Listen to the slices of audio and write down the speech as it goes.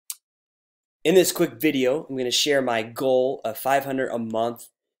In this quick video, I'm going to share my goal of 500 a month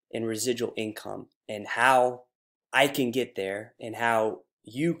in residual income and how I can get there and how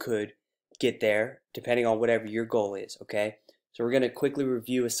you could get there depending on whatever your goal is, okay? So we're going to quickly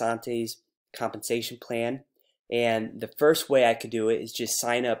review Essante's compensation plan, and the first way I could do it is just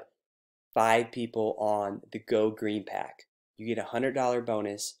sign up 5 people on the Go Green Pack. You get a $100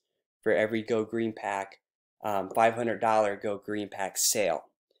 bonus for every Go Green Pack, $500 Go Green Pack sale.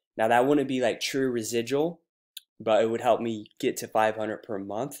 Now that wouldn't be like true residual, but it would help me get to 500 per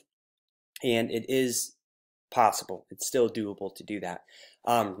month, and it is possible. It's still doable to do that.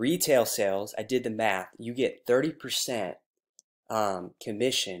 Retail sales, I did the math. You get 30%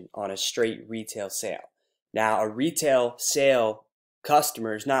 commission on a straight retail sale. Now a retail sale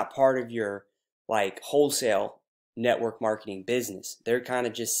customer is not part of your like wholesale network marketing business. They're kind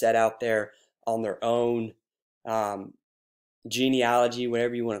of just set out there on their own genealogy,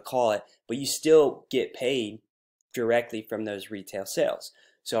 whatever you want to call it, but you still get paid directly from those retail sales.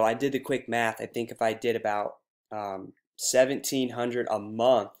 So I did the quick math. I think if I did about 1,700 a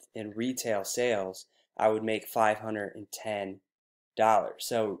month in retail sales, I would make $510.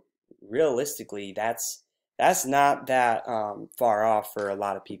 So realistically, that's not that far off for a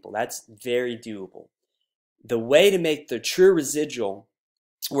lot of people. That's very doable. The way to make the true residual,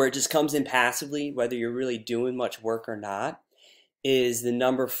 where it just comes in passively, whether you're really doing much work or not, is the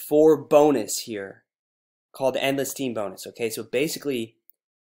number 4 bonus here called the endless team bonus. Okay, so basically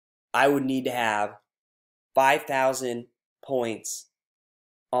I would need to have 5,000 points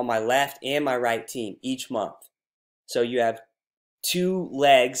on my left and my right team each month. So you have 2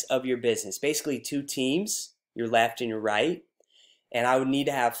 legs of your business, basically 2 teams, your left and your right, and I would need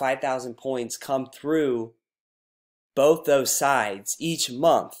to have 5,000 points come through both those sides each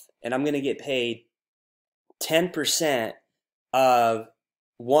month, and I'm going to get paid 10% of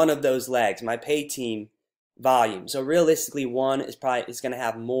one of those legs, my pay team volume. So realistically, one is going to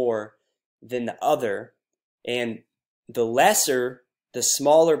have more than the other, and the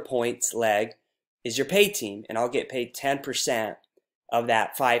smaller points leg is your pay team, and I'll get paid 10% of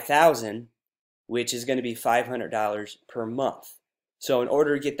that 5,000, which is going to be $500 per month. So in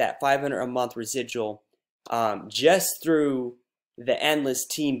order to get that 500 a month residual, just through the endless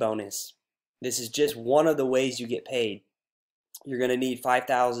team bonus, this is just one of the ways you get paid. You're going to need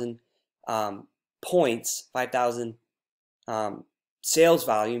 5,000 points, 5,000 sales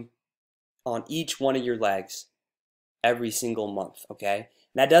volume on each one of your legs every single month, okay?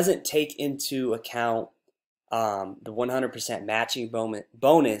 And that doesn't take into account the 100% matching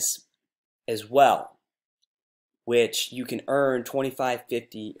bonus as well, which you can earn 25,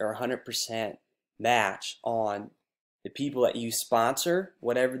 50, or 100% match on the people that you sponsor,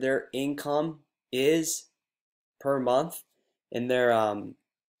 whatever their income is per month. In their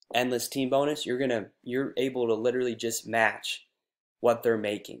endless team bonus, you're able to literally just match what they're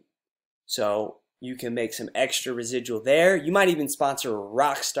making. So you can make some extra residual there. You might even sponsor a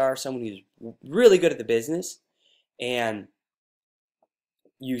rock star, someone who's really good at the business, and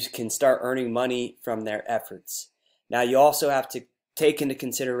you can start earning money from their efforts. Now you also have to take into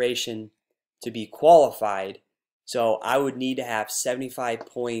consideration to be qualified. So I would need to have 75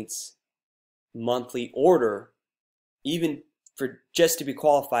 points monthly order, even for just to be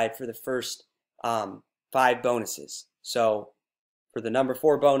qualified for the first 5 bonuses. So for the number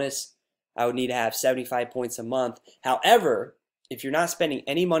 4 bonus, I would need to have 75 points a month. However, if you're not spending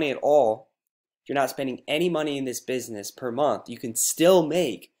any money at all, if you're not spending any money in this business per month, you can still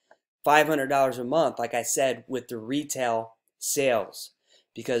make $500 a month, like I said, with the retail sales,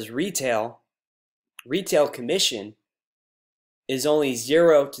 because retail commission is only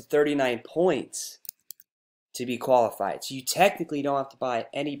 0 to 39 points to be qualified. So you technically don't have to buy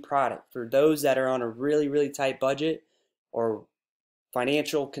any product. For those that are on a really, really tight budget or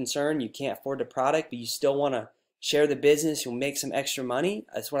financial concern, you can't afford the product, but you still want to share the business, you'll make some extra money.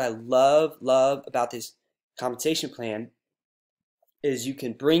 That's what I love about this compensation plan, is you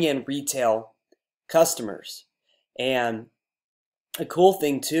can bring in retail customers. And a cool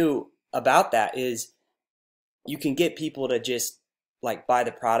thing too about that is you can get people to just like buy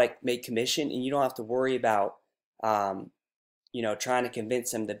the product, make commission, and you don't have to worry about trying to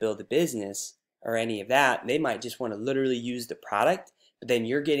convince them to build a business or any of that. They might just want to literally use the product, but then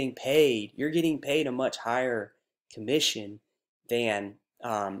you're getting paid a much higher commission than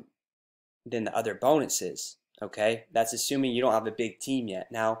the other bonuses. Okay, that's assuming you don't have a big team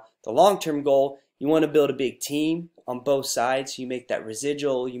yet. Now the long-term goal, you want to build a big team on both sides. You make that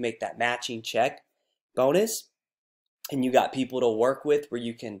residual, you make that matching check bonus, and you got people to work with where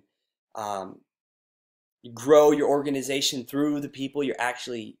you can grow your organization through the people you're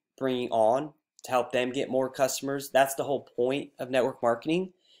actually bringing on to help them get more customers. That's the whole point of network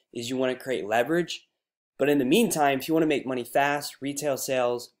marketing, is you want to create leverage. But in the meantime, if you want to make money fast, retail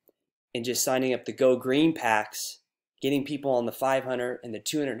sales, and just signing up the Go Green packs, getting people on the $500 and the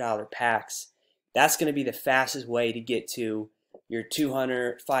 $200 packs, that's going to be the fastest way to get to your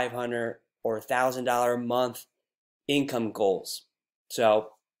 $200, $500, or $1,000 a month income goals.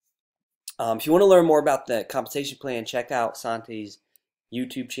 So if you want to learn more about the compensation plan, check out Essante's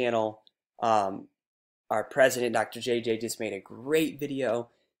YouTube channel. Our president, Dr. JJ, just made a great video.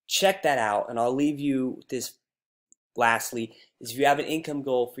 Check that out, and I'll leave you with this lastly, is if you have an income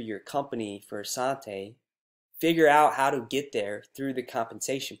goal for your company, for Essante, figure out how to get there through the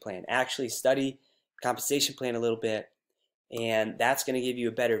compensation plan. Actually study the compensation plan a little bit, and that's going to give you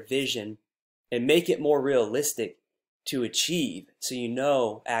a better vision and make it more realistic to achieve, so you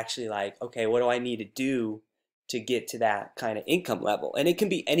know actually, like, okay, what do I need to do to get to that kind of income level? And it can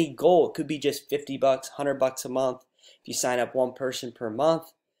be any goal. It could be just 50 bucks, 100 bucks a month. If you sign up one person per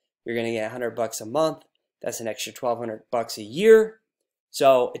month, you're going to get 100 bucks a month. That's an extra 1,200 bucks a year.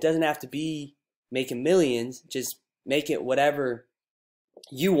 So it doesn't have to be making millions. Just make it whatever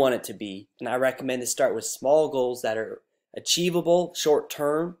you want it to be. And I recommend to start with small goals that are achievable, short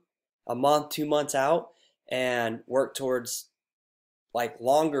term, a month, 2 months out, and work towards like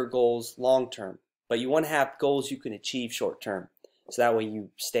longer goals long term. But you want to have goals you can achieve short term, so that way you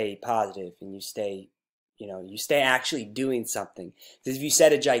stay positive and you stay actually doing something. Because if you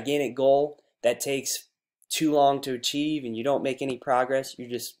set a gigantic goal that takes too long to achieve and you don't make any progress,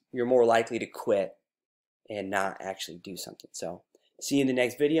 you're more likely to quit and not actually do something. So see you in the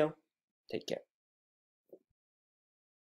next video. Take care.